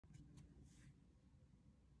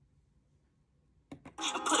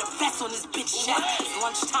And put a vest on this bitch chest. It's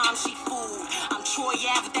lunchtime, she food. I'm Troy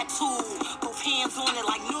Ave with that tool. Both hands on it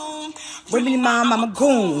like noon. Really, mom, I'm a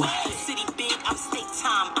goon. City big, I'm state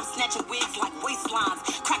time. I'm snatching wigs like waistlines.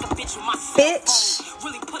 Crack a bitch with my Bitch.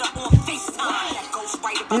 phone. Really put her on FaceTime. That ghost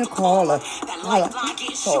right about You to call her. That lifeline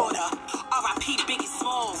getting shorter. R.I.P. Biggie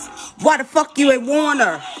Smalls. Why the fuck you ain't warn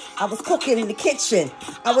her? I was cooking in the kitchen.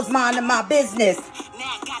 I was minding my business. Now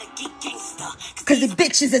I gotta get gangsta. Cause these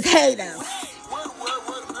bitches is haters.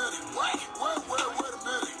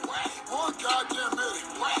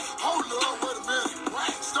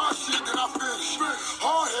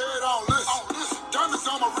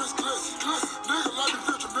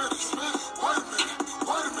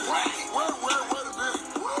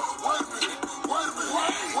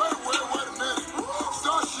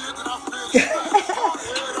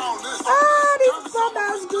 Ah, these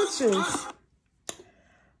clubhouse bitches.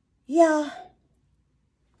 Yeah.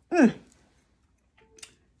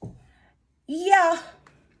 Yeah.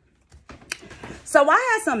 So I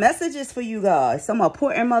had some messages for you guys. Some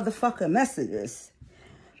important motherfucking messages.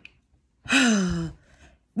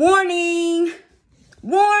 Warning.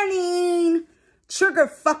 Warning. Trigger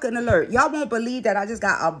fucking alert. Y'all won't believe that I just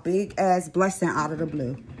got a big ass blessing out of the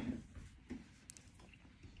blue.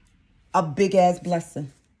 A big ass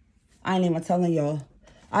blessing. I ain't even telling y'all.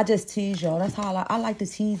 I just tease y'all. That's how I like to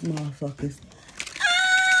tease motherfuckers.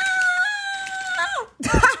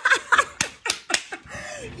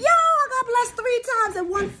 Yo, I got blessed 3 times in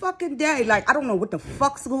one fucking day. Like, I don't know what the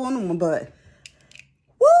fuck's going on, but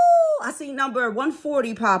woo! I see number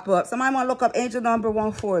 140 pop up. Somebody want to look up angel number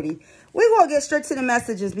 140. We're going to get straight to the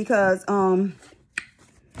messages because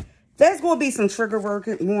there's going to be some trigger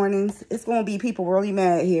warnings. It's going to be people really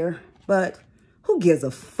mad here. But who gives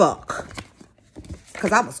a fuck?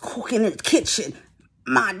 Because I was cooking in the kitchen,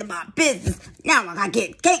 minding my business. Now I gotta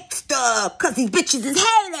get gangsta because these bitches is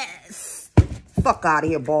haters. Fuck out of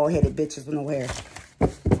here, bald-headed bitches with no hair.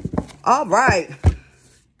 All right.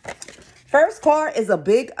 First card is a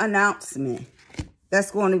big announcement that's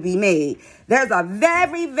going to be made. There's a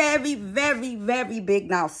very, very, very, very big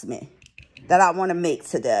announcement that I want to make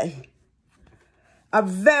today.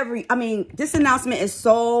 This announcement is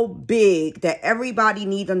so big that everybody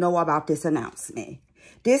needs to know about this announcement.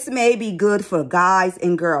 This may be good for guys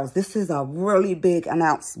and girls. This is a really big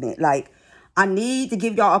announcement. Like, I need to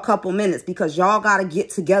give y'all a couple minutes because y'all got to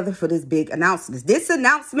get together for this big announcement. This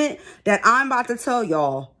announcement that I'm about to tell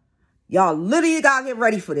y'all, y'all literally got to get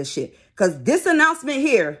ready for this shit. Because this announcement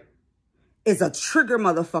here is a trigger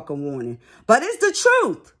motherfucking warning. But it's the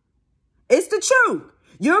truth. It's the truth.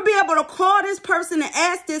 You'll be able to call this person and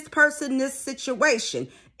ask this person this situation.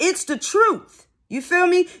 It's the truth. You feel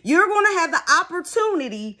me? You're going to have the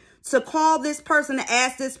opportunity to call this person and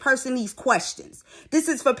ask this person these questions. This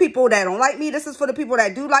is for people that don't like me. This is for the people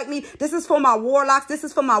that do like me. This is for my warlocks. This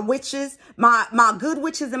is for my witches, my good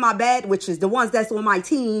witches and my bad witches, the ones that's on my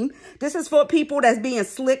team. This is for people that's being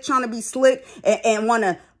slick, trying to be slick and want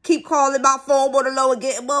to keep calling about phone or the low and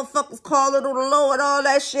getting motherfuckers calling on the low and all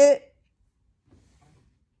that shit.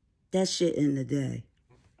 That shit in the day.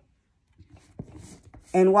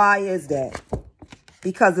 And why is that?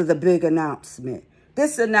 Because of the big announcement.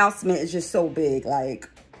 This announcement is just so big. Like,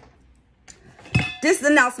 this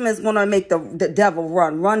announcement is going to make the devil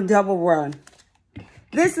run. Run, devil, run.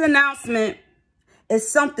 This announcement is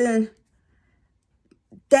something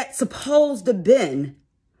that's supposed to been.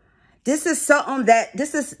 This is something that,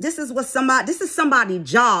 this is what somebody, this is somebody's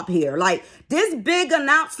job here. Like, this big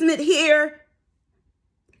announcement here,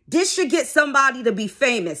 this should get somebody to be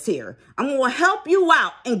famous here. I'm going to help you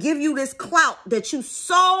out and give you this clout that you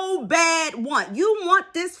so bad want. You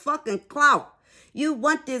want this fucking clout. You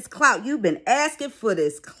want this clout. You've been asking for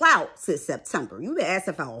this clout since September. You've been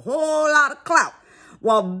asking for a whole lot of clout.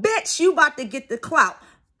 Well, bitch, you about to get the clout.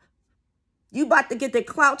 You about to get the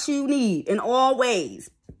clout you need in all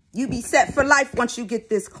ways. You be set for life once you get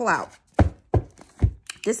this clout.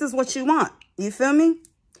 This is what you want. You feel me?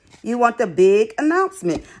 You want the big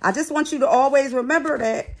announcement. I just want you to always remember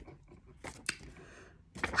that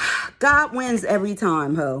God wins every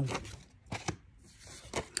time, ho.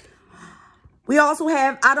 We also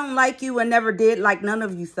have, I don't like you and never did like none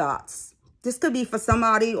of you thoughts. This could be for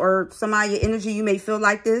somebody or somebody, your energy, you may feel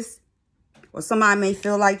like this. Or somebody may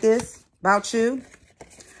feel like this about you.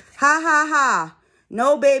 Ha, ha, ha.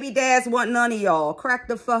 No baby dads want none of y'all. Crack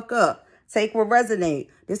the fuck up. Take what resonate.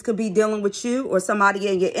 This could be dealing with you or somebody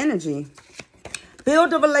in your energy.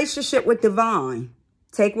 Build a relationship with divine.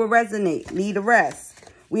 Take what resonate. Leave the rest.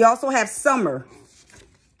 We also have summer.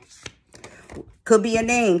 Could be a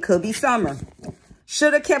name. Could be summer.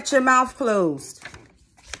 Should have kept your mouth closed.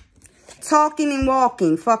 Talking and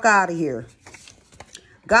walking. Fuck out of here.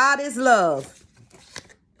 God is love.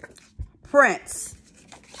 Prince.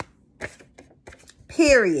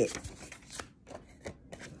 Period.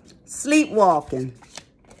 Sleepwalking.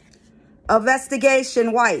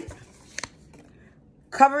 Investigation, white.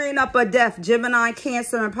 Covering up a death, Gemini,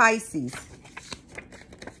 Cancer, and Pisces.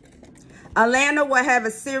 Atlanta will have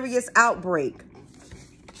a serious outbreak.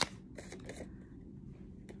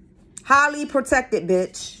 Highly protected,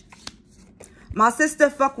 bitch. My sister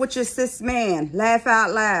fuck with your cis man. Laugh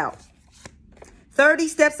out loud. 30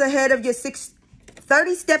 steps ahead of a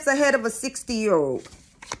 60-year-old.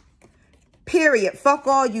 Period. Fuck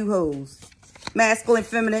all you hoes. Masculine,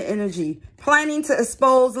 feminine energy. Planning to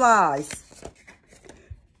expose lies.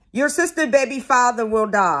 Your sister baby father will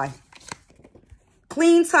die.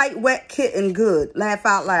 Clean, tight, wet kitten, good. Laugh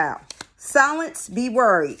out loud. Silence, be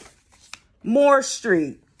worried. Moore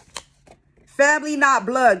Street. Family, not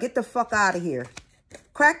blood. Get the fuck out of here.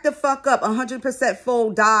 Crack the fuck up. 100%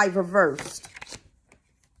 full, die, reversed.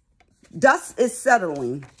 Dust is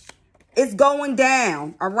settling. It's going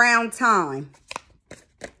down around time.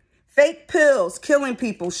 Fake pills, killing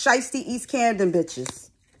people. Shiesty East Camden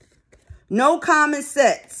bitches. No common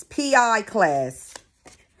sets. PI class.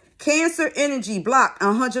 Cancer energy blocked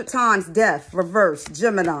 100 times. Death. Reverse.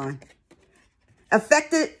 Gemini.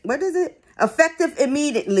 Affected. What is it? Effective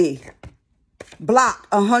immediately.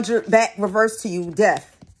 Blocked 100 back. Reverse to you.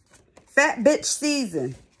 Death. Fat bitch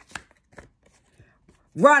season.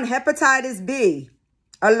 Run. Hepatitis B.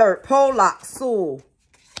 Alert. Pollock. Sewell.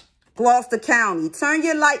 Gloucester County. Turn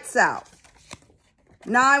your lights out.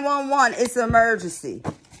 911. It's an emergency.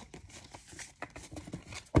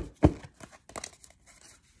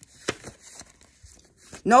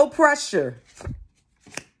 No pressure.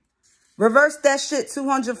 Reverse that shit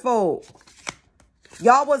 200-fold.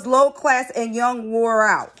 Y'all was low class and young wore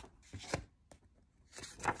out.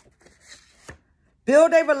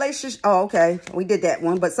 Build a relationship. Oh, okay. We did that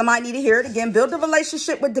one, but somebody need to hear it again. Build a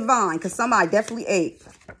relationship with divine, because somebody definitely ate.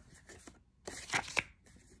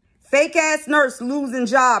 Fake ass nurse losing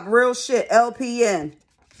job. Real shit. LPN.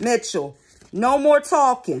 Mitchell. No more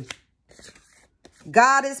talking.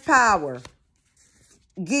 God is power.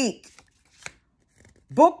 Geek.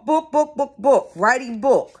 Book. Writing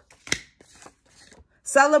book.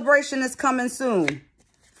 Celebration is coming soon.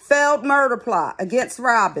 Failed murder plot against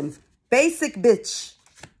Robin. Basic bitch.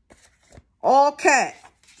 All cat.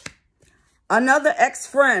 Another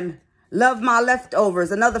ex-friend. Love my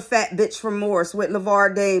leftovers. Another fat bitch from Morris with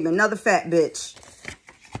LeVar Damon. Another fat bitch.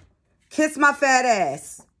 Kiss my fat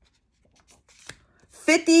ass.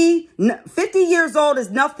 50 years old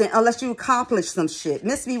is nothing unless you accomplish some shit.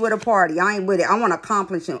 Miss me with a party. I ain't with it. I want to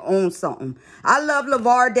accomplish and own something. I love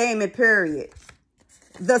LeVar Damon, period.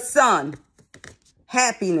 The Sun.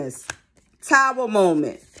 Happiness. Tower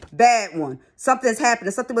moment. Bad one. Something's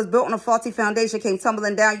happening. Something was built on a faulty foundation. Came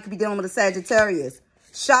tumbling down. You could be dealing with a Sagittarius.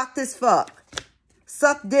 Shocked as fuck.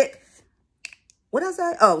 Suck dick. What else?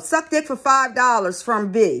 Oh, suck dick for $5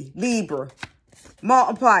 from B. Libra.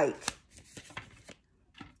 Martin Pike.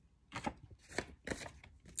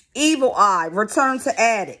 Evil eye. Return to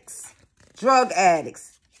addicts. Drug addicts.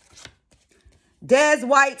 Des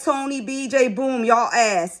White, Tony, BJ, boom, y'all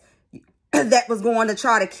ass. That was going to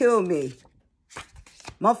try to kill me.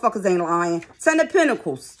 Motherfuckers ain't lying. Ten of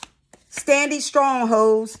Pentacles. Standing strong,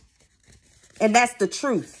 hoes. And that's the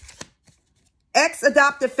truth.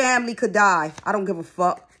 Ex-adopted family could die. I don't give a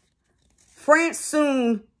fuck. France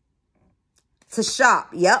soon to shop.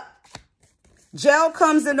 Yep. Gel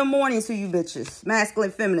comes in the morning to you bitches. Masculine,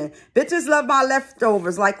 feminine. Bitches love my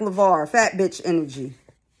leftovers like LeVar. Fat bitch energy.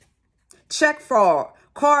 Check fraud.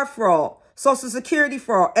 Car fraud. Social Security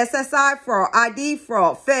fraud. SSI fraud. ID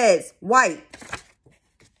fraud. Feds. White.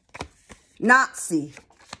 Nazi.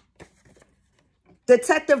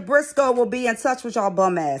 Detective Briscoe will be in touch with y'all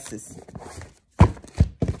bum asses.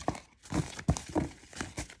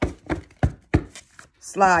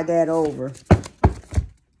 Slide that over.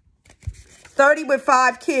 30 with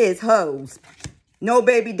 5 kids, hoes. No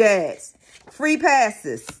baby dads. Free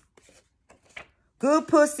passes. Good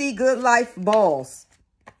pussy, good life, balls.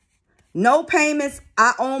 No payments.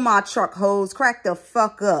 I own my truck, hoes. Crack the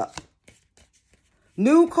fuck up.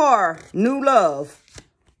 New car, new love.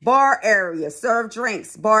 Bar area, serve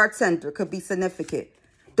drinks, bartender, could be significant.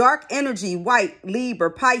 Dark energy, white,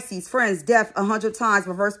 Libra, Pisces, friends, death 100 times,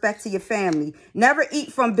 reverse back to your family. Never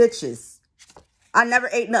eat from bitches. I never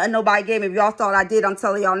ate nothing nobody gave me. If y'all thought I did, I'm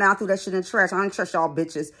telling y'all now, threw that shit in the trash. I don't trust y'all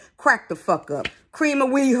bitches. Crack the fuck up. Cream of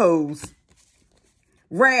wee hoes.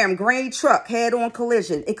 Ram, gray truck, head-on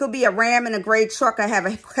collision. It could be a ram and a gray truck. I have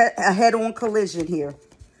a head-on collision here.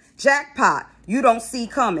 Jackpot, you don't see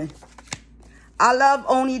coming. I love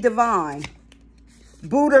Oni Divine.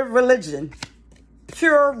 Buddha religion.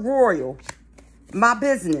 Pure royal. My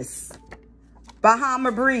business.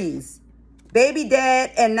 Bahama Breeze. Baby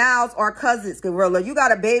dad and nows are cousins, gorilla. You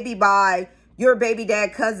got a baby by your baby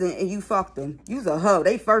dad cousin and you fucked them. You's a hoe.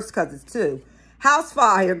 They first cousins too. House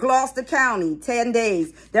fire, Gloucester County, 10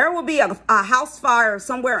 days. There will be a house fire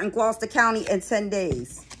somewhere in Gloucester County in 10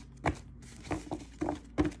 days.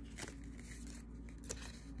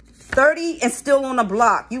 30 and still on the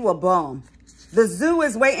block. You a bum. The zoo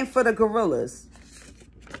is waiting for the gorillas.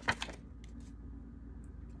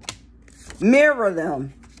 Mirror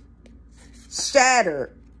them.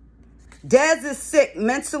 Shattered. Dez is sick,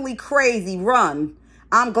 mentally crazy. Run.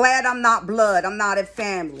 I'm glad I'm not blood. I'm not a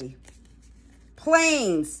family.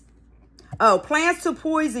 Planes. Oh, plans to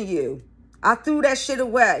poison you. I threw that shit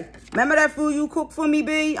away. Remember that food you cooked for me,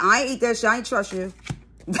 B? I ain't eat that shit. I ain't trust you.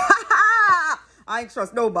 I ain't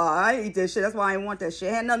trust nobody. I ain't eat that shit. That's why I ain't want that shit.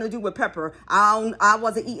 It had nothing to do with pepper. I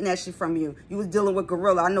wasn't eating that shit from you. You was dealing with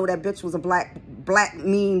gorilla. I know that bitch was a black,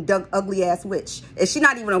 mean, ugly ass witch. And she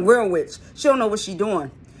not even a real witch. She don't know what she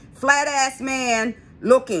doing. Flat ass man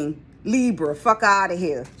looking Libra. Fuck out of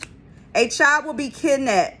here. A child will be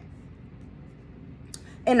kidnapped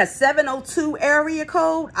in a 702 area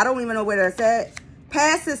code. I don't even know where that's at.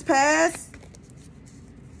 Pass is pass.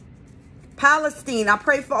 Palestine. I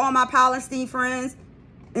pray for all my Palestine friends.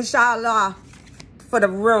 Inshallah. For the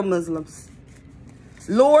real Muslims.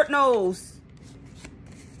 Lord knows.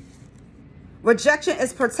 Rejection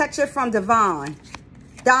is protection from divine.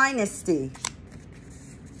 Dynasty.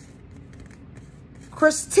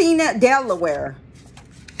 Christina, Delaware.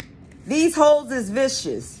 These hoes is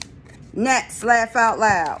vicious. Next, laugh out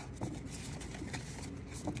loud.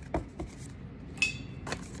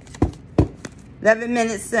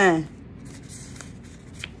 $11 in.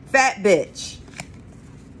 Fat bitch.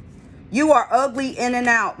 You are ugly in and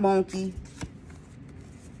out, monkey.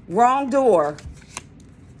 Wrong door.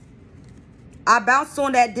 I bounced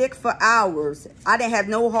on that dick for hours. I didn't have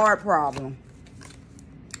no hard problem.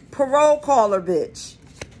 Parole caller, bitch.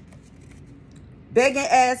 Begging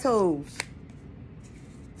assholes.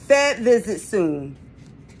 Fed visit soon.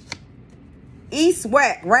 East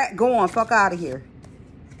whack. Rat going. Fuck out of here.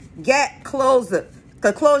 Gap closer.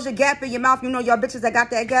 Cause close your gap in your mouth. You know y'all bitches that got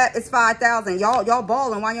that gap. It's 5,000. Y'all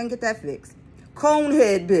balling. Why you ain't get that fixed?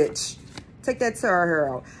 Conehead bitch. Take that Terror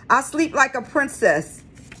Hero. I sleep like a princess.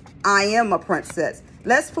 I am a princess.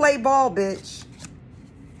 Let's play ball, bitch.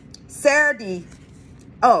 Saturday.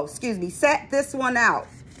 Oh, excuse me. Sat this one out.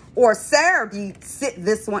 Or Saturday, sit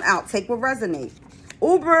this one out. Take what resonate.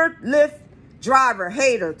 Uber, Lyft, driver,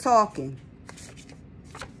 hater, talking.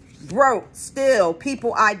 Broke, still,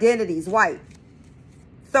 people, identities, white.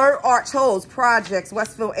 Third Arch Holes, projects,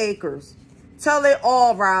 Westfield Acres. Tell it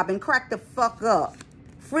all, Robin. Crack the fuck up.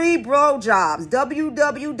 Free bro jobs.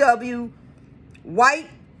 www.white.com.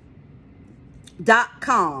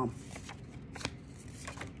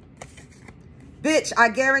 Bitch, I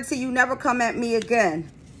guarantee you never come at me again.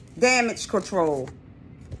 Damage control.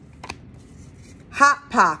 Hot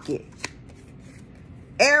pocket.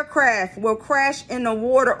 Aircraft will crash in the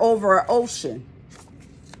water over an ocean.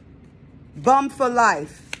 Bum for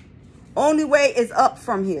life. Only way is up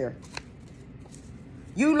from here.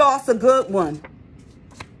 You lost a good one.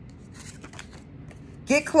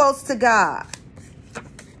 Get close to God.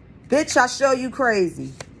 Bitch, I show you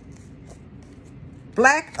crazy.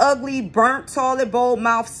 Black, ugly, burnt, toilet bowl,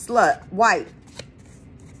 mouth, slut, white.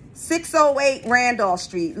 608 Randolph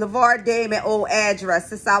Street, LeVar Damon, old address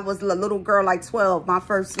since I was a little girl, like 12, my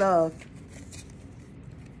first love.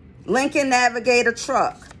 Lincoln Navigator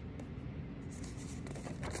truck.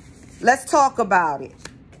 Let's talk about it.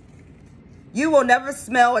 You will never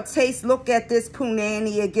smell or taste, look at this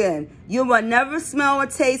punani again. You will never smell or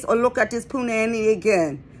taste or look at this punani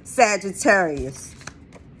again. Sagittarius.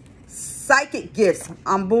 Psychic gifts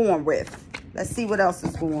I'm born with. Let's see what else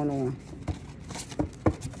is going on.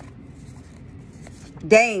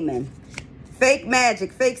 Damon. Fake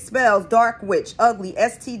magic, fake spells, dark witch, ugly,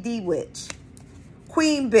 STD witch.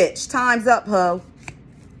 Queen bitch, time's up, ho.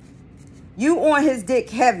 You on his dick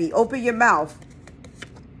heavy, open your mouth.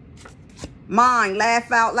 Mine,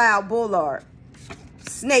 laugh out loud, Bullard.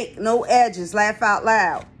 Snake, no edges, laugh out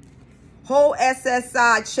loud. Whole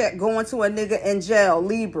SSI check going to a nigga in jail,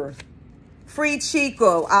 Libra. Free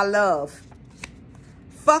Chico, I love.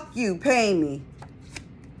 Fuck you, pay me.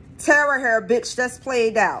 Terror hair, bitch, that's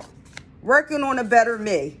played out. Working on a better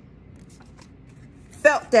me.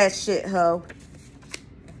 Felt that shit, ho.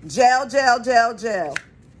 Jail, jail, jail, jail.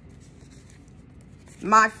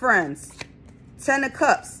 My friends. 10 of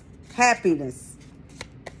Cups. happiness.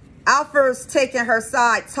 Alpha's taking her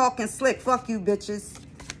side, talking slick. Fuck you, bitches.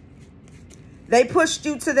 They pushed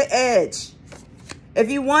you to the edge. If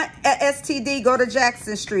you want a STD, go to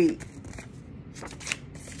Jackson Street.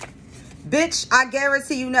 Bitch, I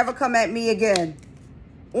guarantee you never come at me again.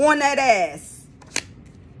 On that ass.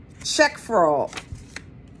 Check fraud.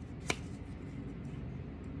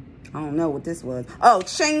 I don't know what this was. Oh,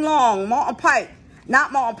 Cheng Long, Mountain Pike.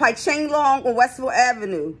 Not Mountain Pike. Cheng Long on Westville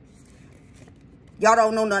Avenue. Y'all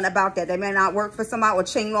don't know nothing about that. They may not work for somebody, or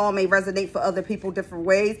Cheng Long may resonate for other people different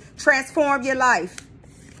ways. Transform your life.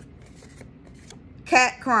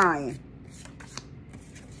 Cat crying.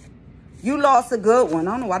 You lost a good one.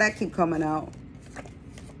 I don't know why that keep coming out.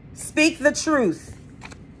 Speak the truth.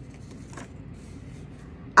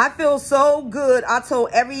 I feel so good. I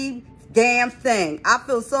told every damn thing. I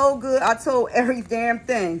feel so good. I told every damn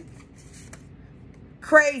thing.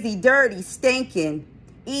 Crazy, dirty, stinking.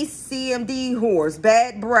 East CMD whores.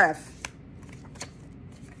 Bad breath.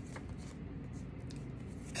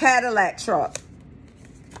 Cadillac truck.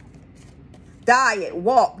 Diet,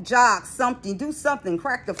 walk, jog, something. Do something.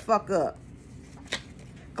 Crack the fuck up.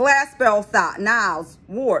 Glass barrel thought. Niles,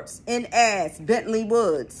 warts, in ass, Bentley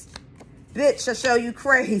Woods. Bitch, I show you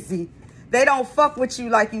crazy. They don't fuck with you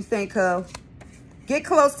like you think, ho. Get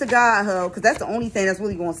close to God, ho, because that's the only thing that's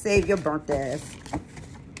really going to save your burnt ass.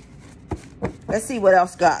 Let's see what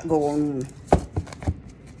else got going on.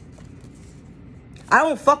 I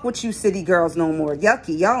don't fuck with you city girls no more.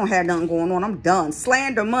 Yucky. Y'all don't have nothing going on. I'm done.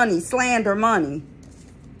 Slander money. Slander money.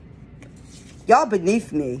 Y'all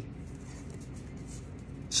beneath me.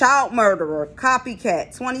 Child murderer.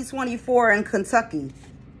 Copycat. 2024 in Kentucky.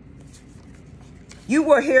 You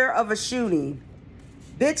were here of a shooting.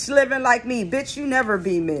 Bitch living like me. Bitch, you never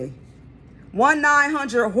be me.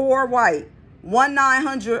 1-900 whore white.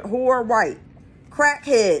 1-900 whore white.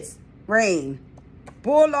 Crackheads. Rain.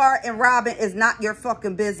 Bullard and Robin is not your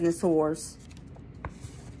fucking business, whores.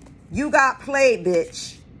 You got played,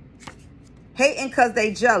 bitch. Hating because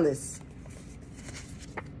they jealous.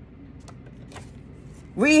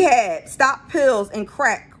 Rehab. Stop pills and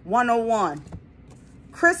crack. 101.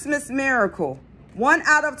 Christmas miracle. 1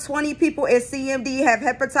 out of 20 people in CMD have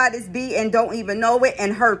hepatitis B and don't even know it,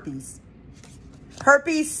 and herpes.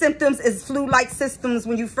 Herpes symptoms is flu-like symptoms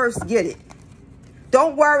when you first get it.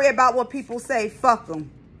 Don't worry about what people say. Fuck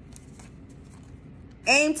them.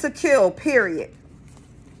 Aim to kill, period.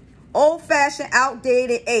 Old-fashioned,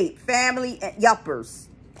 outdated 8. Family and yuppers.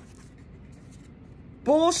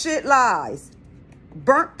 Bullshit lies.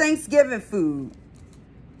 Burnt Thanksgiving food.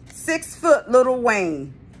 6 foot Lil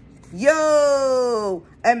Wayne. Yo.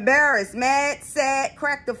 Embarrassed, mad, sad,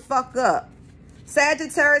 crack the fuck up.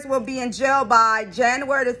 Sagittarius will be in jail by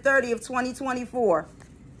January the 30th, 2024.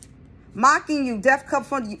 Mocking you, death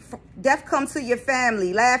come to your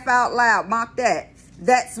family. Laugh out loud, mock that.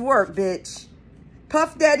 That's work, bitch.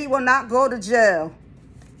 Puff Daddy will not go to jail.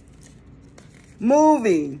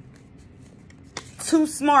 Moving. Too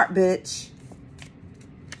smart, bitch.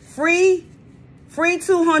 Free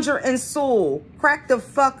 200 in Seoul. Crack the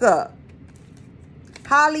fuck up.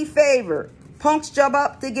 Highly favored. Punks jump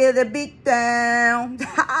up to get a beat down.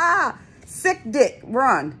 Sick dick,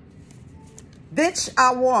 run. Bitch,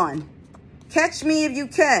 I won. Catch me if you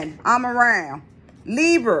can. I'm around.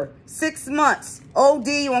 Libra, 6 months. OD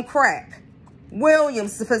on crack.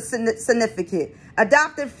 Williams significant.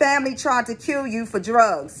 Adopted family tried to kill you for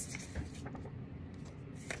drugs.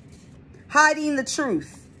 Hiding the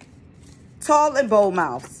truth. Tall and bold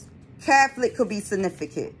mouths. Catholic could be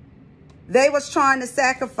significant. They was trying to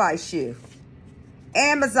sacrifice you.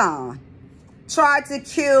 Amazon. Tried to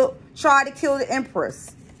kill the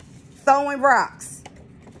Empress. Throwing rocks.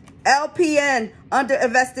 LPN under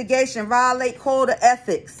investigation. Violate code of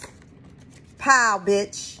ethics. Pow,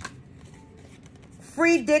 bitch.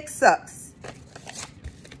 Free dick sucks.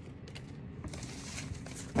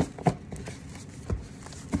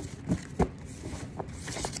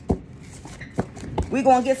 We're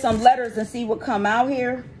going to get some letters and see what come out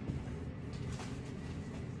here.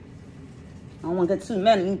 I don't want to get too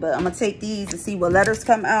many, but I'm going to take these and see what letters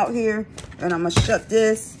come out here. And I'm going to shut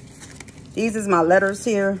this. These is my letters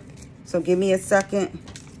here. So give me a second.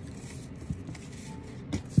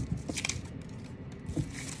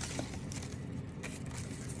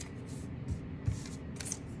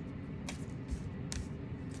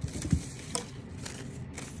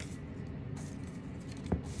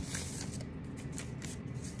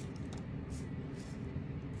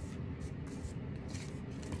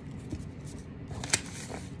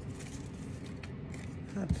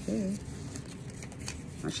 Okay.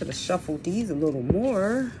 I should have shuffled these a little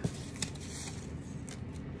more.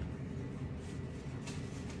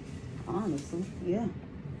 Honestly, yeah.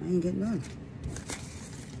 I ain't getting none.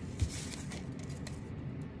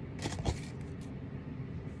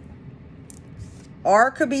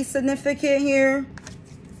 R could be significant here.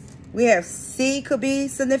 We have C could be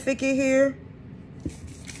significant here.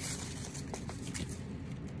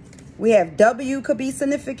 We have W could be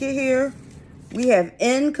significant here. We have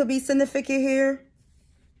N could be significant here.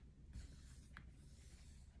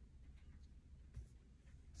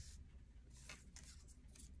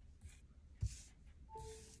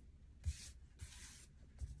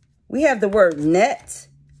 We have the word net,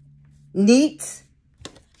 neat,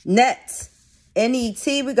 net,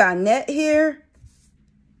 N-E-T. We got net here.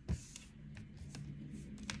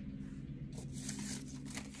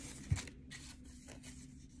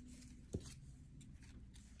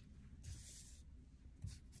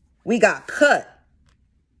 We got cut.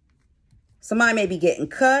 Somebody may be getting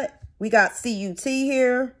cut. We got C-U-T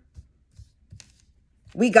here.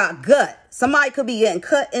 We got gut. Somebody could be getting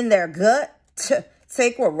cut in their gut.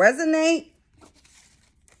 Take what resonate.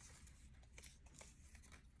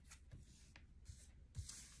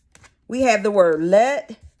 We have the word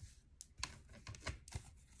let.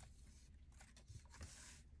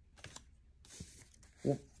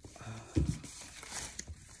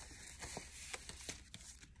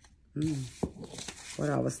 What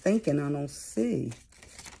I was thinking, I don't see.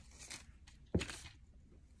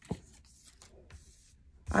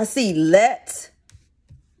 I see let,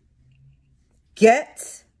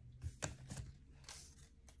 get,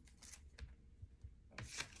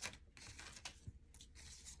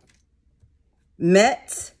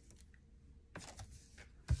 met,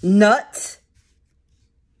 nut,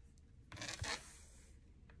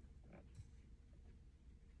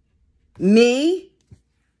 me.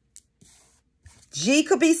 G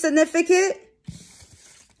could be significant.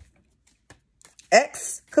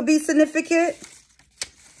 X could be significant.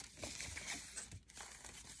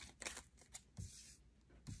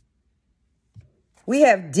 We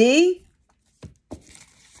have D.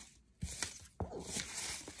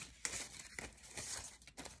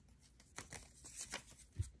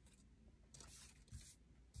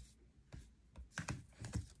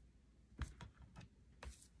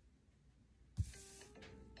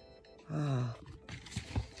 Oh.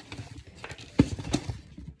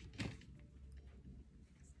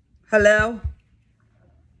 Hello?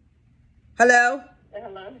 Hello?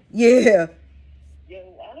 Hello? Yeah. Yo,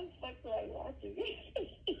 why the fuck do I watch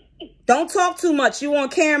you? Don't talk too much. You on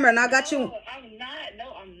camera and I got you. No, I'm not.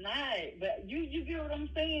 No, I'm not. But you get what I'm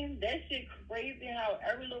saying? That shit crazy how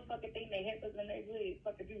every little fucking thing that happens in their hood,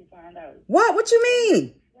 fucking people find out. What you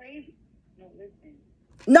mean? Crazy. No, listen.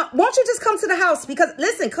 No, won't you just come to the house? Because,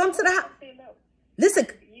 listen, come to the house. Listen.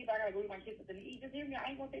 I gotta go to my kids to eat. Just hear me.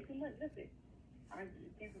 I ain't gonna take too much. Listen. I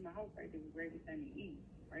just came from the house right there with Greg and Sammy eat,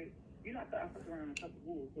 right? You know, I thought I fucked around a couple of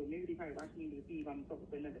wolves, so maybe they probably watch me to see if I'm talking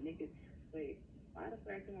to another nigga. But why the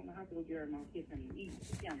fuck I come on the house to go get her my kids and eat?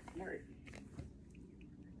 See, I'm smart.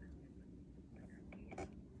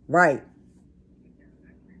 Right.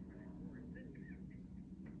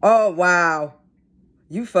 Oh, wow.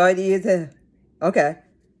 You funny as hell. Okay.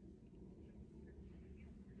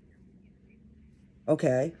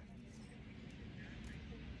 Okay.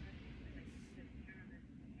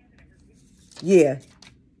 Yeah.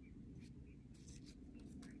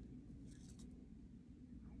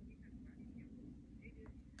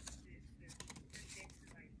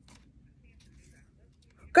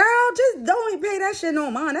 Girl, just don't even pay that shit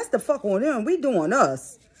no mind. That's the fuck on them. We doing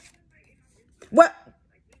us. What?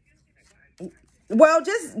 Well,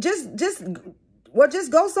 just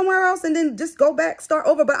go somewhere else and then just go back, start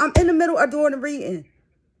over. But I'm in the middle of doing the reading.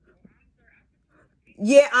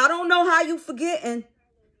 Yeah, I don't know how you forgetting.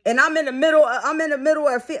 And I'm in the middle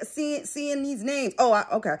of seeing these names. Oh,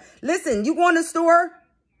 okay. Listen, you going to the store?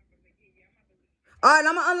 All right,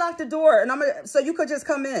 I'm gonna unlock the door and so you could just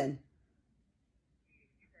come in.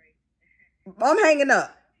 I'm hanging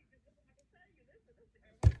up.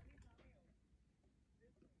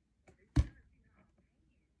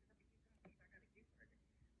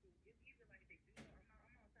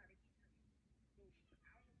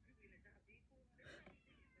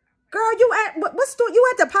 Girl, you at what store?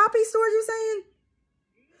 You at the Poppy store, you saying?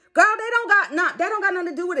 Girl, they don't got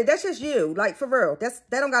nothing to do with it. That's just you. Like, for real. That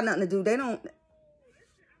don't got nothing to do. They don't.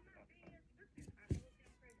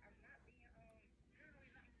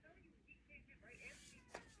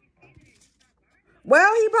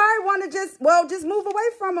 Well, he probably want to just move away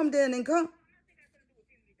from him then and come.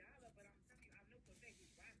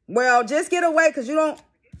 Well, just get away because you don't.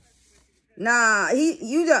 Nah,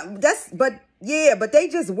 but Yeah, but they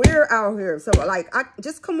just weird out here. So, like, I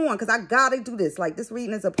just come on, because I gotta do this. Like, this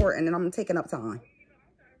reading is important, and I'm taking up time.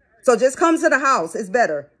 So, just come to the house. It's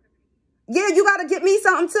better. Yeah, you gotta get me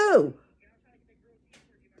something, too.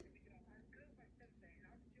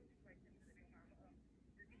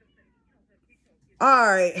 All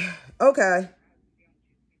right. Okay.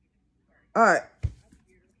 All right.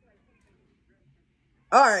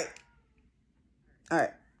 All right. All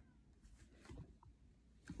right.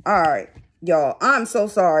 All right. Y'all, I'm so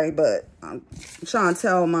sorry, but I'm trying to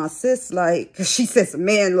tell my sis, like, she says,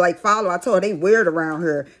 man, like, follow. I told her they weird around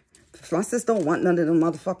here. My sis don't want none of them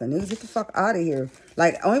motherfucking niggas. Get the fuck out of here.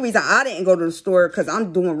 Like, only reason I didn't go to the store because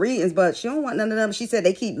I'm doing readings, but she don't want none of them. She said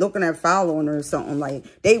they keep looking at following her or something. Like,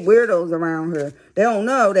 they weirdos around her. They don't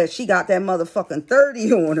know that she got that motherfucking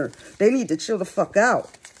 30 on her. They need to chill the fuck out.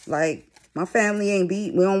 Like, my family ain't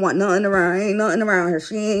beat. We don't want nothing around. Ain't nothing around her.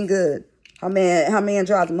 She ain't good. Her man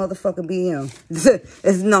drives the motherfucking BM.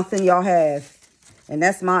 It's nothing y'all have. And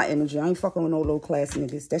that's my energy. I ain't fucking with no low class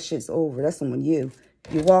niggas. That shit's over. That's on you.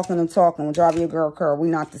 You're walking and talking. When driving your girl car, we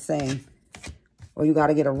not the same. Or you got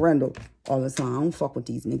to get a rental all the time. I don't fuck with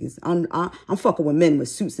these niggas. I'm fucking with men with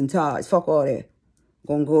suits and ties. Fuck all that.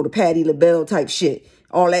 Gonna go to Patti LaBelle type shit.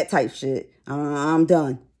 All that type shit. I'm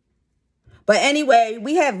done. But anyway,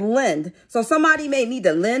 we have lend. So somebody may need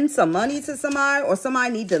to lend some money to somebody, or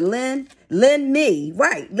somebody need to lend me.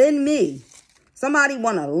 Right, lend me. Somebody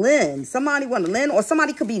want to lend. Somebody want to lend, or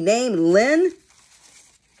somebody could be named Lynn.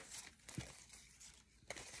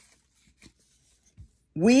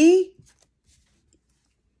 We.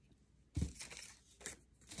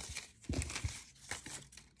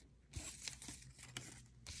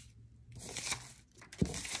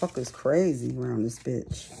 Fuck is crazy around this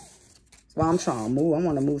bitch. That's why I'm trying to move. I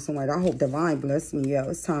want to move somewhere. I hope divine bless me. Yeah,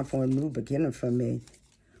 it's time for a new beginning for me.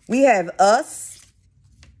 We have us.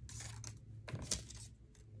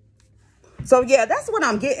 So, yeah, that's what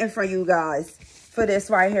I'm getting for you guys for this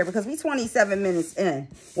right here, because we 27 minutes in.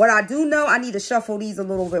 What I do know, I need to shuffle these a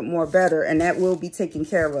little bit more better, and that will be taken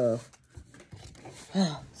care of.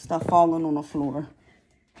 Stuff falling on the floor.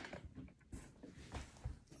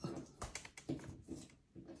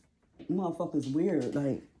 Motherfuckers weird.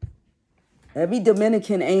 Like, every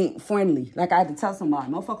Dominican ain't friendly. Like, I had to tell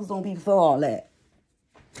somebody, motherfuckers don't be for all that.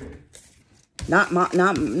 Not my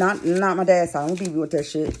dad's side. I don't be with that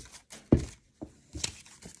shit.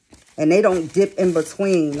 And they don't dip in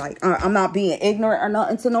between. Like, I'm not being ignorant or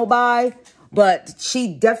nothing to nobody, but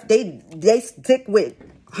they stick with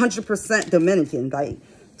 100% Dominican. Like,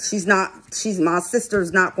 my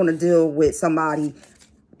sister's not going to deal with somebody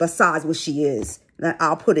besides what she is.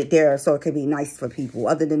 I'll put it there so it can be nice for people.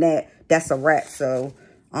 Other than that, that's a wrap. So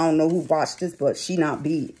I don't know who watched this, but she not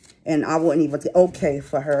beat. And I wouldn't even okay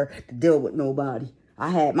for her to deal with nobody. I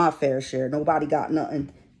had my fair share. Nobody got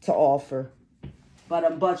nothing to offer but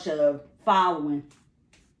a bunch of following.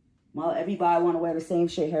 Well, everybody want to wear the same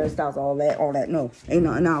shit, hairstyles, all that. No, ain't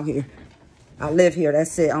nothing out here. I live here.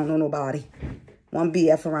 That's it. I don't know nobody. One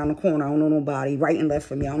BF around the corner. I don't know nobody. Right and left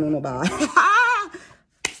from me. I don't know nobody.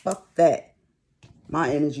 Fuck that. My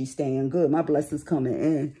energy staying good. My blessings coming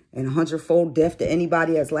in. And 100-fold death to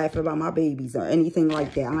anybody that's laughing about my babies or anything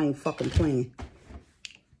like that. I ain't fucking playing.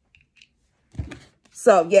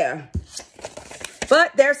 So, yeah.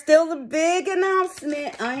 But there's still a big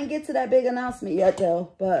announcement. I ain't get to that big announcement yet,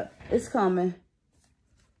 though. But it's coming.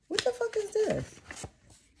 What the fuck is this?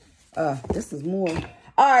 This is more.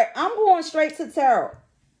 All right, I'm going straight to tarot.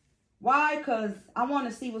 Why? Because I want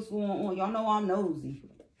to see what's going on. Y'all know I'm nosy.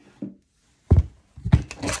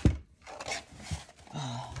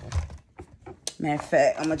 Matter of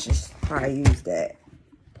fact, I'm going to just probably use that.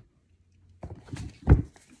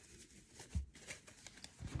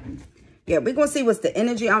 Yeah, we're going to see what's the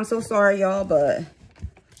energy. I'm so sorry, y'all, but...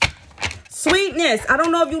 Sweetness. I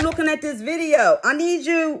don't know if you're looking at this video. I need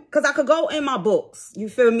you, because I could go in my books. You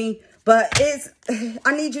feel me? But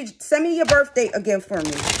I need you to send me your birth date again for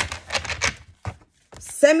me.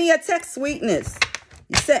 Send me a text, Sweetness.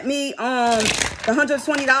 You sent me the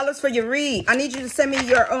 $120 for your read. I need you to send me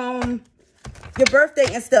your birthday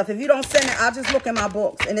and stuff. If you don't send it, I'll just look in my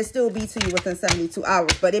books and it still be to you within 72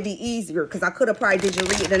 hours. But it'd be easier because I could have probably did your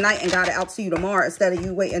read tonight and got it out to you tomorrow instead of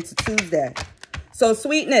you waiting until Tuesday. So,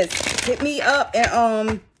 Sweetness, hit me up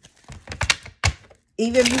and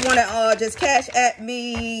even if you want to just cash at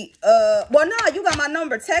me. Well, no, you got my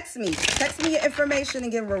number. Text me. Text me your information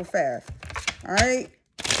and get real fast. All right?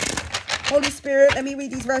 Holy Spirit, let me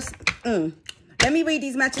read these verses. Let me read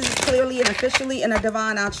these messages clearly and officially in a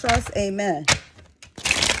divine I trust. Amen.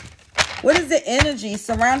 What is the energy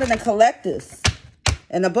surrounding the collectives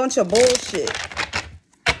and a bunch of bullshit?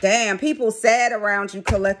 Damn, people sad around you,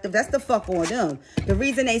 collective. That's the fuck on them. The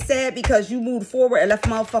reason they sad because you moved forward and left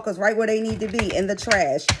motherfuckers right where they need to be, in the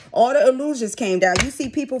trash. All the illusions came down. You see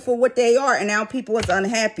people for what they are, and now people is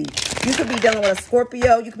unhappy. You could be dealing with a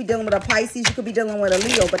Scorpio. You could be dealing with a Pisces. You could be dealing with a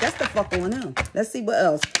Leo. But that's the fuck on them. Let's see what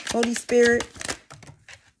else. Holy Spirit.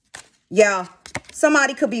 Yeah.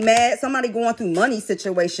 Somebody could be mad. Somebody going through money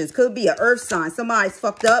situations. Could be an earth sign. Somebody's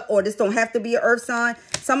fucked up, or this don't have to be an earth sign.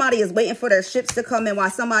 Somebody is waiting for their ships to come in while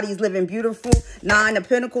somebody's living beautiful. 9 of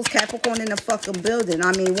Pentacles, Capricorn in the fucking building.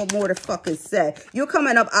 I mean, what more the fuck is said? You're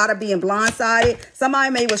coming up out of being blindsided.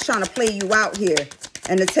 Somebody may was trying to play you out here,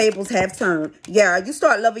 and the tables have turned. Yeah, you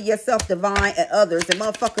start loving yourself, divine, and others, and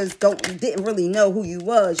motherfuckers didn't really know who you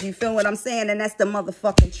was. You feel what I'm saying? And that's the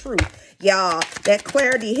motherfucking truth. Y'all, that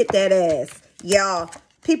clarity hit that ass. Y'all,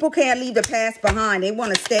 people can't leave the past behind. They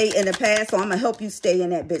want to stay in the past, so I'm going to help you stay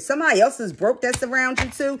in that bitch. Somebody else is broke that's around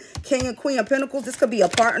you too. King and Queen of Pentacles. This could be a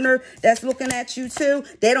partner that's looking at you too.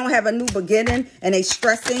 They don't have a new beginning, and they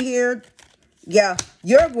stressing here. Yeah,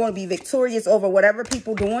 you're going to be victorious over whatever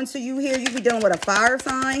people doing to you here. You be dealing with a fire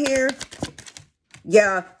sign here.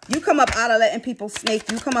 Yeah, you come up out of letting people snake.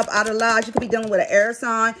 You come up out of lies. You could be dealing with an air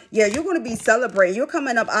sign. Yeah, you're going to be celebrating. You're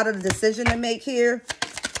coming up out of the decision to make here.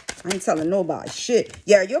 I ain't telling nobody shit.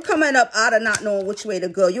 Yeah, you're coming up out of not knowing which way to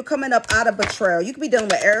go. You're coming up out of betrayal. You could be dealing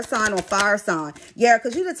with air sign or fire sign. Yeah,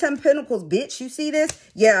 because you're the 10 Pentacles, bitch. You see this?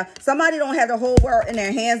 Yeah, somebody don't have the whole world in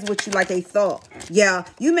their hands with you like they thought. Yeah,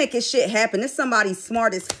 you making shit happen. This somebody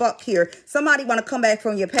smart as fuck here. Somebody want to come back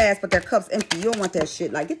from your past, but their cup's empty. You don't want that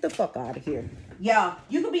shit. Like, get the fuck out of here. Yeah,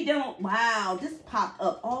 you could be dealing... Wow, this popped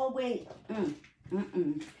up all the way...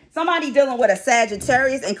 Somebody dealing with a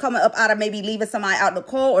Sagittarius and coming up out of maybe leaving somebody out in the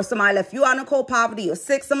cold, or somebody left you out in the cold, poverty, or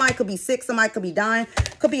sick. Somebody could be sick. Somebody could be dying.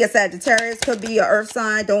 Could be a Sagittarius. Could be an earth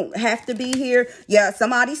sign. Don't have to be here. Yeah,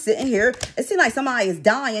 somebody sitting here. It seems like somebody is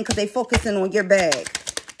dying because they focusing on your bag.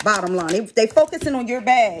 Bottom line. They focusing on your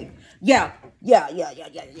bag. Yeah.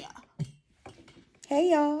 Hey,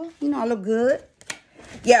 y'all. You know I look good.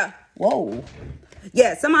 Yeah. Whoa.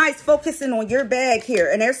 Yeah, somebody's focusing on your bag here,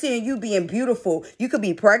 and they're seeing you being beautiful. You could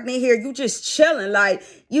be pregnant here. You just chilling. Like,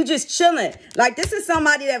 you just chilling. Like, this is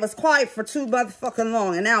somebody that was quiet for too motherfucking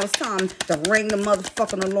long, and now it's time to ring the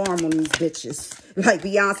motherfucking alarm on these bitches. Like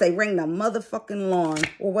Beyonce, ring the motherfucking alarm.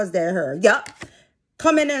 Or was that her? Yup.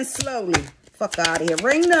 Coming in slowly. Fuck out of here.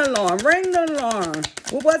 Ring the alarm. Ring the alarm.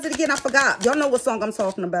 What was it again? I forgot. Y'all know what song I'm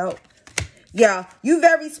talking about. Yeah, you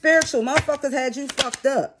very spiritual. Motherfuckers had you fucked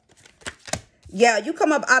up. Yeah, you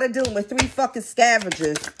come up out of dealing with 3 fucking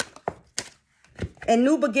scavengers. And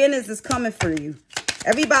new beginnings is coming for you.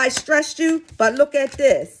 Everybody stressed you, but look at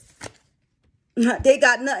this. They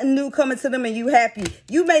got nothing new coming to them and you happy.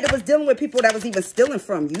 You may have was dealing with people that was even stealing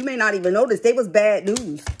from you. You may not even notice. They was bad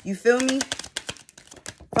news. You feel me?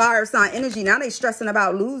 Fire sign energy. Now they stressing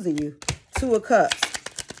about losing you. 2 of Cups.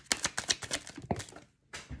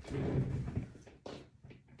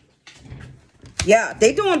 Yeah,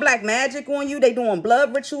 they doing black magic on you. They doing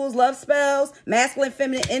blood rituals, love spells, masculine,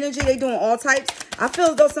 feminine energy. They doing all types. I feel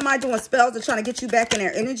as though somebody doing spells are trying to get you back in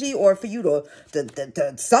their energy, or for you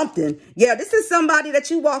to something. Yeah, this is somebody that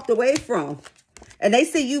you walked away from. And they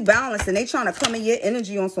see you balanced, and they trying to come in your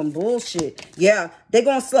energy on some bullshit. Yeah, they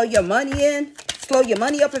going to slow your money in, slow your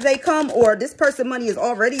money up if they come, or this person money is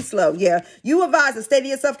already slow. Yeah, you advise to stay to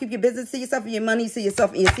yourself, keep your business to yourself, and your money to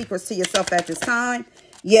yourself, and your secrets to yourself at this time.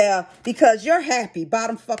 Yeah, because you're happy,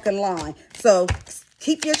 bottom fucking line. So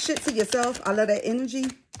keep your shit to yourself. I love that energy.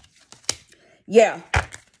 Yeah,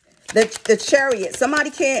 the Chariot.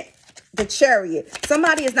 Somebody can't... The Chariot.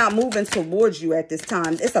 Somebody is not moving towards you at this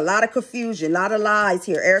time. It's a lot of confusion, a lot of lies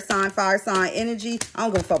here. Air sign, fire sign, energy. I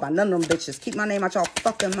don't give a fuck about none of them bitches. Keep my name out y'all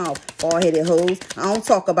fucking mouth, bald-headed hoes. I don't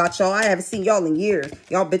talk about y'all. I haven't seen y'all in years.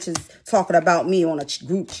 Y'all bitches talking about me on a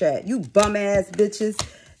group chat. You bum-ass bitches.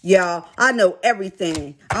 Y'all, I know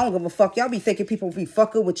everything. I don't give a fuck. Y'all be thinking people be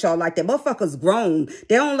fucking with y'all like that. Motherfuckers grown.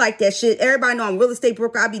 They don't like that shit. Everybody know I'm real estate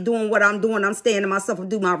broker. I be doing what I'm doing. I'm staying to myself and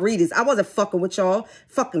do my readings. I wasn't fucking with y'all.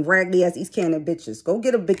 Fucking raggedy ass East Canada bitches. Go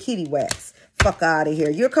get a bikini wax. Fuck out of here.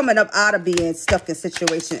 You're coming up out of being stuck in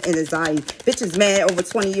situation and anxiety. Bitches mad over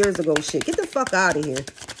 20 years ago shit. Get the fuck out of here.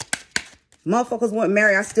 Motherfuckers want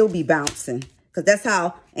married. I still be bouncing. Because that's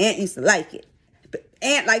how Aunt used to like it. But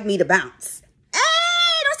Aunt like me to bounce.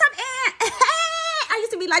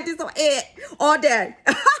 Be like this on Ed all day.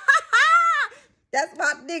 That's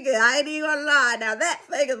my nigga. I ain't even gonna lie. Now that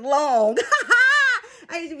thing is long.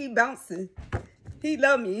 I used to be bouncing. He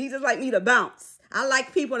love me. He just like me to bounce. I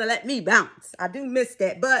like people to let me bounce. I do miss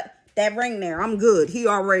that, but that ring there, I'm good. He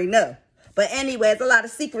already know. But anyways, a lot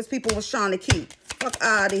of secrets people was trying to keep. Fuck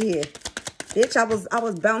out of here. Bitch, I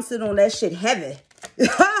was bouncing on that shit heavy.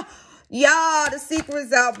 Y'all, the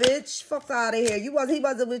secret's out, bitch. Fuck out of here. He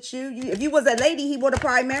wasn't with you. If you was a lady, he would have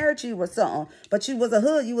probably married you or something. But you was a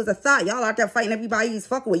hood. You was a thought. Y'all out there fighting everybody he's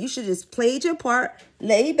fucking with. You should just played your part,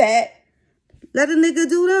 lay back, let a nigga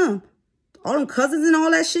do them. All them cousins and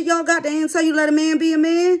all that shit y'all got, they ain't tell you let a man be a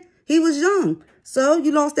man. He was young. So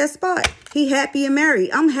you lost that spot. He happy and married.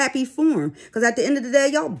 I'm happy for him. Because at the end of the day,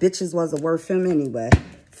 y'all bitches wasn't worth him anyway.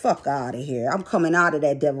 Fuck out of here. I'm coming out of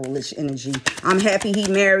that devilish energy. I'm happy he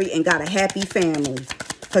married and got a happy family.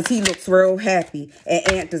 Because he looks real happy.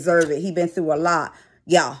 And Ant deserve it. He been through a lot.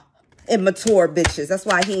 Y'all, immature bitches. That's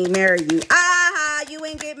why he ain't married you. Ah, you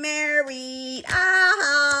ain't get married.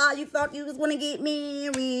 Ah, you thought you was going to get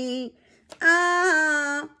married.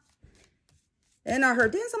 Ah. And I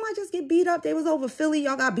heard, didn't somebody just get beat up? They was over Philly.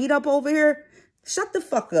 Y'all got beat up over here. Shut the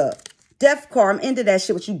fuck up. Death car. I'm into that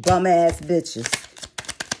shit with you bum ass bitches.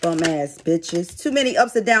 Bum ass bitches. Too many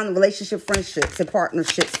ups and downs in relationship, friendships, and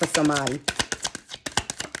partnerships for somebody.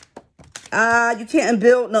 You can't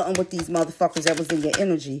build nothing with these motherfuckers that was in your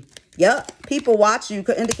energy. Yup. People watch you.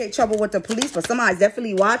 Could indicate trouble with the police, but somebody's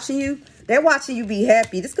definitely watching you. They're watching you be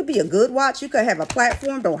happy. This could be a good watch. You could have a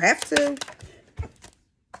platform. Don't have to.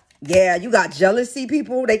 Yeah, you got jealousy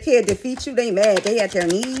people. They can't defeat you. They mad. They at their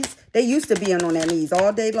knees. They used to being on their knees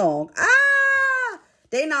all day long.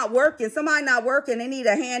 They not working. Somebody not working. They need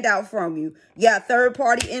a handout from you. Yeah, third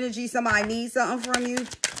party energy. Somebody needs something from you.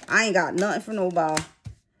 I ain't got nothing for nobody.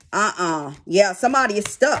 Yeah, somebody is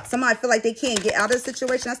stuck. Somebody feel like they can't get out of the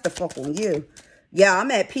situation. That's the fuck on you. Yeah,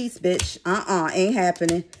 I'm at peace, bitch. Ain't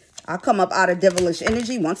happening. I come up out of devilish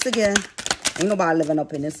energy once again. Ain't nobody living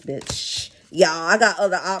up in this bitch. Y'all, I got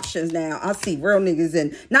other options now. I see real niggas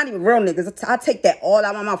and not even real niggas. I take that all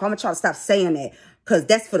out of my mouth. I'm going to try to stop saying that because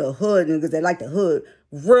that's for the hood niggas that like the hood.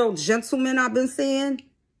 Real gentlemen I've been seeing.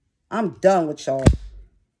 I'm done with y'all.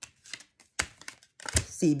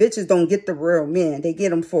 See, bitches don't get the real men. They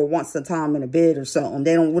get them for once a time in a bed or something.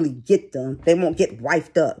 They don't really get them. They won't get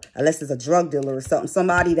wifed up unless it's a drug dealer or something.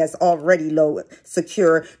 Somebody that's already low,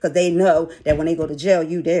 secure, because they know that when they go to jail,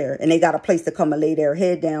 you there. And they got a place to come and lay their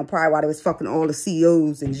head down probably while they was fucking all the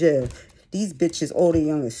CEOs in jail. These bitches, old and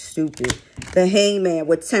young, is stupid. The hangman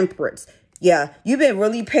with temperance. Yeah, you've been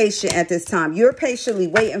really patient at this time. You're patiently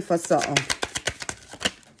waiting for something.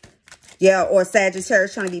 Yeah, or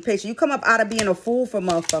Sagittarius trying to be patient. You come up out of being a fool for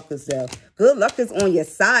motherfuckers, though. Good luck is on your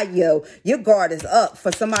side, yo. Your guard is up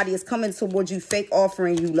for somebody is coming towards you, fake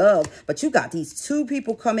offering you love. But you got these two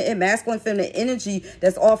people coming in, masculine, feminine energy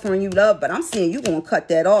that's offering you love. But I'm seeing you going to cut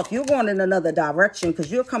that off. You're going in another direction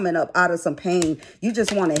because you're coming up out of some pain. You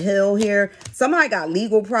just want to heal here. Somebody got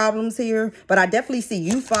legal problems here. But I definitely see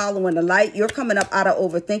you following the light. You're coming up out of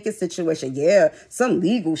overthinking situation. Yeah, some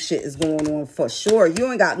legal shit is going on for sure. You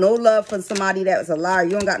ain't got no love for somebody that was a liar.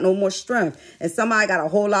 You ain't got no more strength. And somebody got a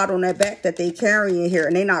whole lot on their back that they carrying here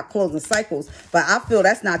and they not closing cycles. But I feel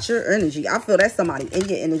that's not your energy. I feel that's somebody in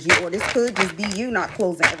your energy, or this could just be you not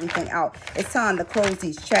closing everything out. It's time to close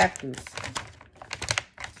these chapters.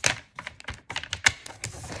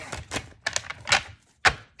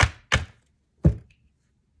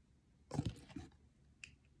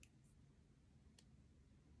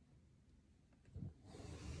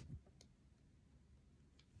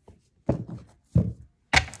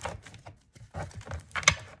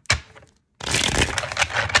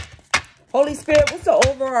 Holy Spirit, what's the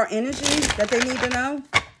overall energy that they need to know?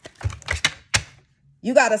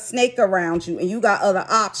 You got a snake around you and you got other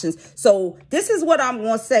options. So this is what I'm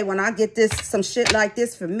going to say when I get this, some shit like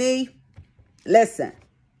this for me. Listen,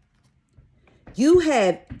 you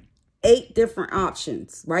have 8 different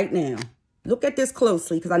options right now. Look at this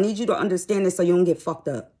closely because I need you to understand this so you don't get fucked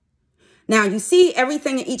up. Now, you see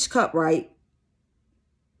everything in each cup, right?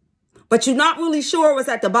 But you're not really sure what's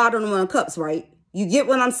at the bottom of the cups, right? You get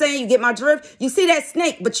what I'm saying? You get my drift? You see that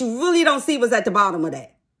snake, but you really don't see what's at the bottom of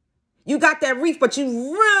that. You got that reef, but you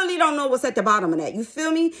really don't know what's at the bottom of that. You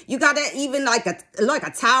feel me? You got that even like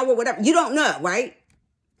a tower, whatever. You don't know, right?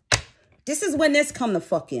 This is when this come the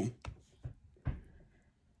fuck in.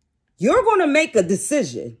 You're going to make a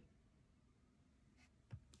decision.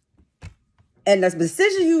 And the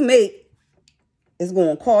decision you make is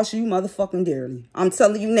going to cost you motherfucking dearly. I'm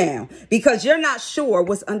telling you now. Because you're not sure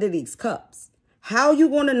what's under these cups. How you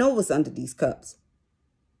going to know what's under these cups?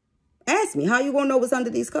 Ask me, how you going to know what's under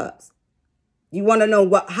these cups? You want to know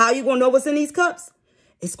how you going to know what's in these cups?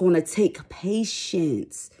 It's going to take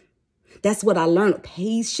patience. That's what I learned,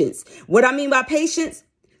 patience. What I mean by patience?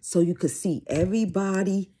 So you could see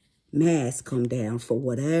everybody mask come down for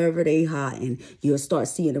whatever they hiding. You'll start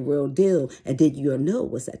seeing the real deal. And then you'll know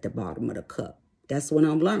what's at the bottom of the cup. That's what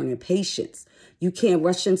I'm learning. Patience. You can't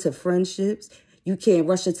rush into friendships. You can't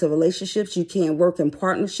rush into relationships. You can't work in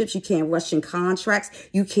partnerships. You can't rush in contracts.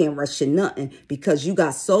 You can't rush in nothing because you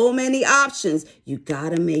got so many options. You got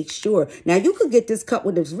to make sure. Now, you could get this cup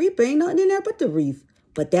with this reef. Ain't nothing in there but the reef.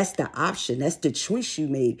 But that's the option. That's the choice you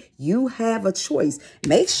made. You have a choice.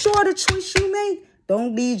 Make sure the choice you made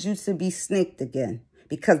don't lead you to be snaked again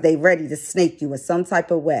because they ready to snake you in some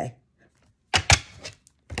type of way.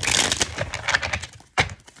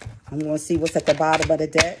 I'm going to see what's at the bottom of the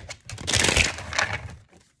deck.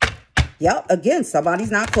 Yep, again,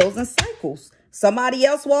 somebody's not closing cycles. Somebody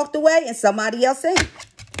else walked away and somebody else ain't.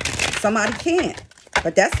 Somebody can't.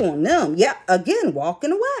 But that's on them. Yep, again,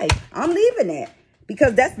 walking away. I'm leaving that.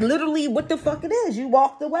 Because that's literally what the fuck it is. You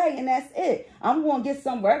walked away and that's it. I'm going to get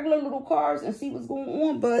some regular little cards and see what's going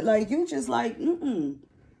on. But like, you just like,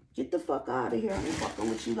 get the fuck out of here. I ain't fucking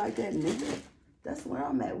with you like that, nigga. That's where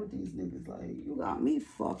I'm at with these niggas. Like, you got me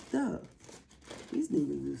fucked up. These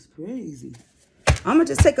niggas is crazy. I'm going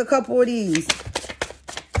to just take a couple of these.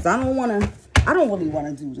 Because I don't really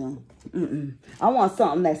want to do them. I want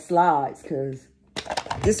something that slides because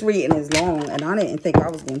this reading is long. And I didn't think I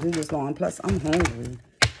was going to do this long. Plus, I'm hungry.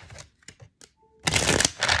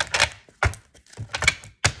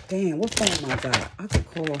 Damn, what phone I got? I could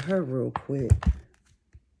call her real quick.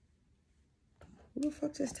 Who the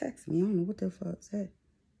fuck just texted me? I don't know what the fuck said.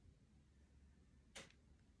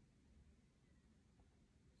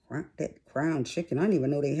 That crown chicken. I didn't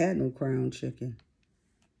even know they had no crown chicken.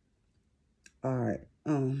 All right.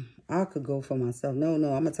 I could go for myself. No, I'm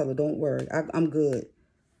going to tell her, don't worry. I'm good.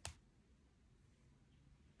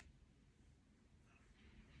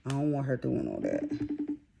 I don't want her doing all that.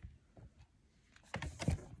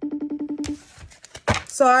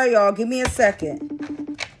 Sorry, y'all. Give me a second.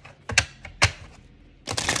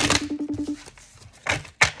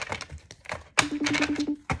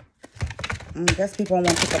 I guess people don't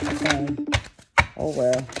want to pick up the phone. Oh,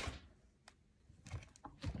 well.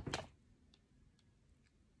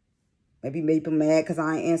 Maybe make them mad because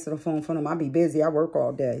I ain't answer the phone for them. I be busy. I work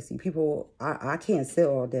all day. See, people, I can't sit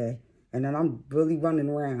all day. And then I'm really running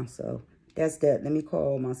around. So, that's that. Let me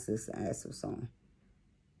call my sister and ask her something.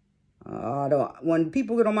 When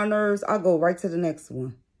people get on my nerves, I go right to the next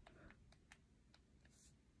one.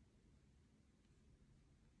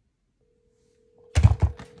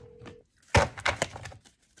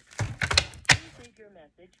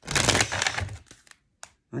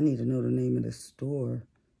 I need to know the name of the store,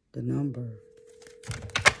 the number.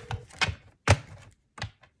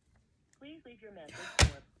 Please leave your message.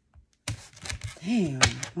 Damn,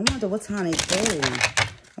 I wonder what time they close.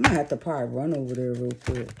 I might have to probably run over there real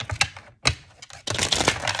quick.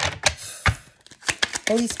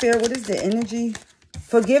 Holy Spirit, what is the energy?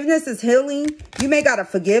 Forgiveness is healing. You may gotta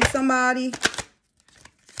forgive somebody.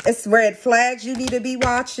 It's red flags you need to be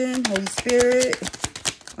watching. Holy Spirit.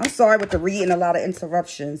 I'm sorry with the reading, a lot of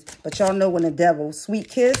interruptions. But y'all know when the devil. Sweet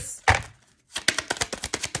kiss.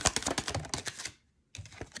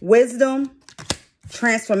 Wisdom.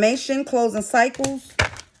 Transformation. Closing cycles.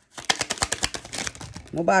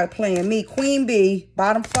 Nobody playing me. Queen Bee.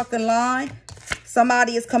 Bottom fucking line.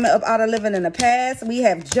 Somebody is coming up out of living in the past. We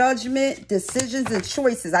have judgment, decisions, and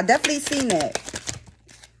choices. I definitely seen that.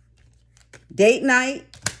 Date night.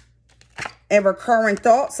 And recurring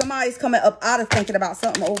thoughts. Somebody's coming up out of thinking about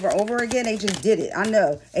something over and over again. They just did it. I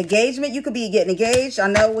know. Engagement. You could be getting engaged. I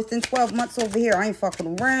know within 12 months over here. I ain't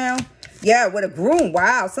fucking around. Yeah, with a groom.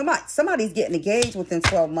 Wow. Somebody's getting engaged within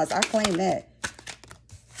 12 months. I claim that.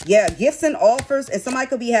 Yeah, gifts and offers. And somebody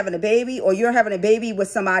could be having a baby or you're having a baby with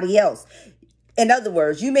somebody else. In other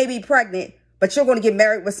words, you may be pregnant, but you're going to get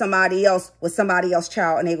married with somebody else's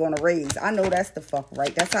child and they're going to raise. I know that's the fuck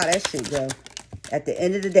right. That's how that shit go. At the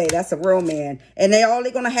end of the day, that's a real man. And all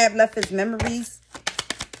they're going to have left is memories.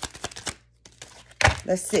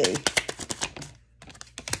 Let's see.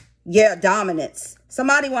 Yeah, dominance.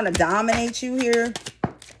 Somebody want to dominate you here.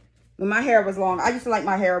 When my hair was long, I used to like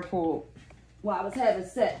my hair pulled while I was having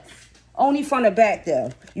sex. Only from the back,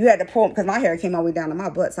 though. You had to pull, because my hair came all the way down to my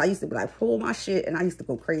butt. So I used to be like, pull my shit, and I used to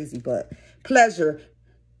go crazy. But pleasure.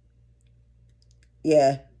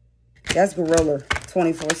 Yeah. That's gorilla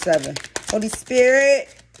 24/7. Holy Spirit,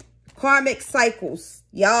 karmic cycles.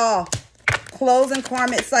 Y'all, closing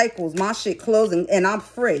karmic cycles. My shit closing, and I'm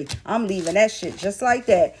free. I'm leaving that shit just like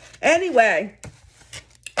that. Anyway,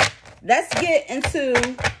 let's get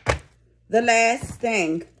into the last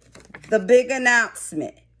thing. The big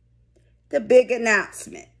announcement. The big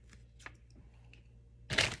announcement.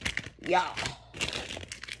 Y'all,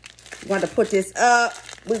 we're going to put this up.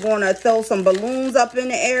 We're going to throw some balloons up in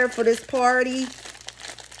the air for this party.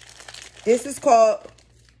 This is called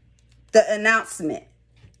the announcement.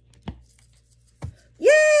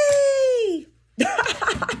 Yay!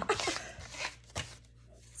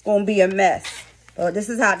 It's gonna be a mess. Oh, this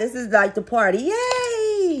is like the party.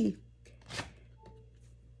 Yay!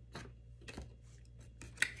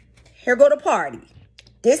 Here go the party.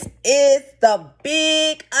 This is the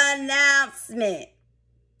big announcement.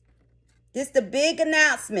 This is the big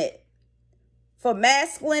announcement for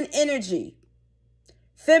masculine energy,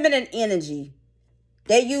 feminine energy.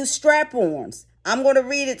 They use strap-ons. I'm going to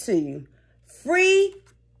read it to you. Free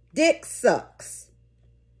dick sucks.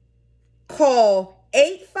 Call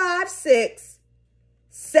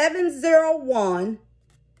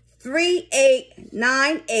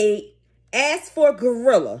 856-701-3898. Ask for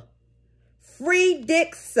Gorilla. Free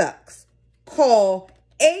dick sucks. Call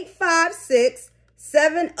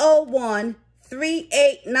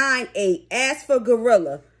 856-701-3898. Ask for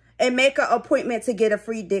Gorilla and make an appointment to get a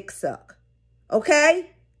free dick suck.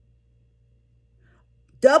 Okay?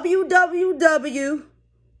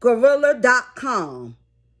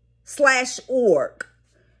 www.gorilla.com/org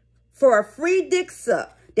for a free dick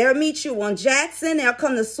suck. They'll meet you on Jackson. They'll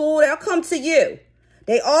come to Sewell. They'll come to you.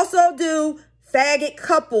 They also do faggot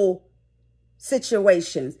couple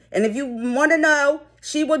situations. And if you want to know,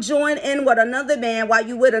 she will join in with another man while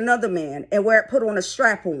you with another man and put on a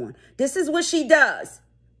strap on. This is what she does.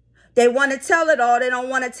 They want to tell it all. They don't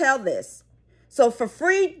want to tell this. So for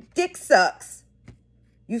free dick sucks,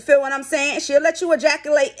 you feel what I'm saying? She'll let you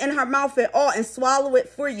ejaculate in her mouth and swallow it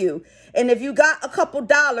for you. And if you got a couple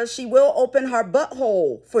dollars, she will open her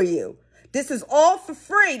butthole for you. This is all for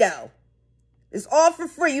free though. It's all for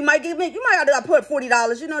free. You might gotta put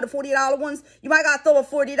 $40. You know the $40 ones? You might gotta throw a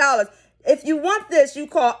 $40. If you want this, you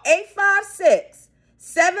call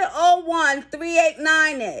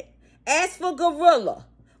 856-701-3898. Ask for Gorilla.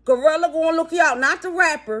 Gorilla gonna look you out, not the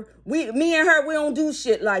rapper. Me and her, we don't do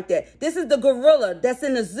shit like that. This is the gorilla that's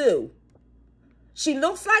in the zoo. She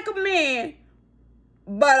looks like a man,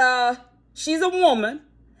 but she's a woman.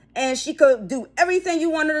 And she could do everything you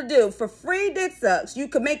want her to do. For free dick sucks, you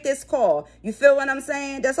could make this call. You feel what I'm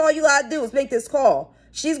saying? That's all you gotta do is make this call.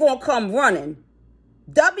 She's gonna come running.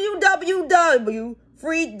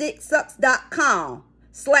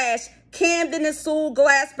 www.freedicksucks.com/Camden and Sewell,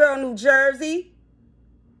 Glassboro, New Jersey.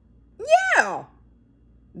 Yeah.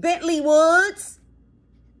 Bentley Woods.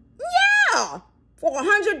 Yeah. For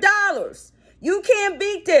 $100. You can't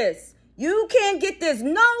beat this. You can't get this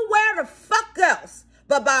nowhere the fuck else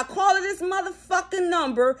but by calling this motherfucking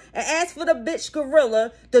number and ask for the bitch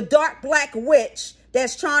Gorilla, the dark black witch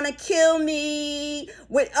that's trying to kill me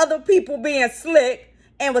with other people being slick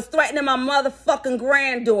and was threatening my motherfucking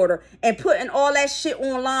granddaughter and putting all that shit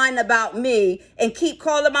online about me and keep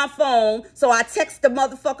calling my phone. So I text the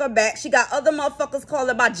motherfucker back. She got other motherfuckers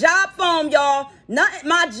calling my job phone, y'all. Not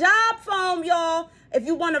my job phone, y'all. If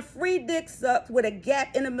you want a free dick suck with a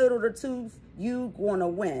gap in the middle of the tooth, you gonna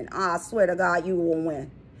win. I swear to God, you will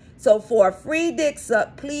win. So for a free dick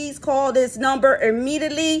suck, please call this number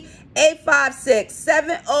immediately,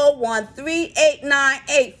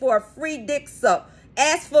 856-701-3898 for a free dick suck.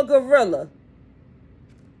 Ask for Gorilla.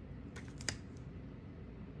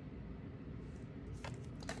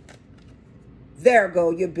 There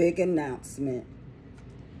go your big announcement.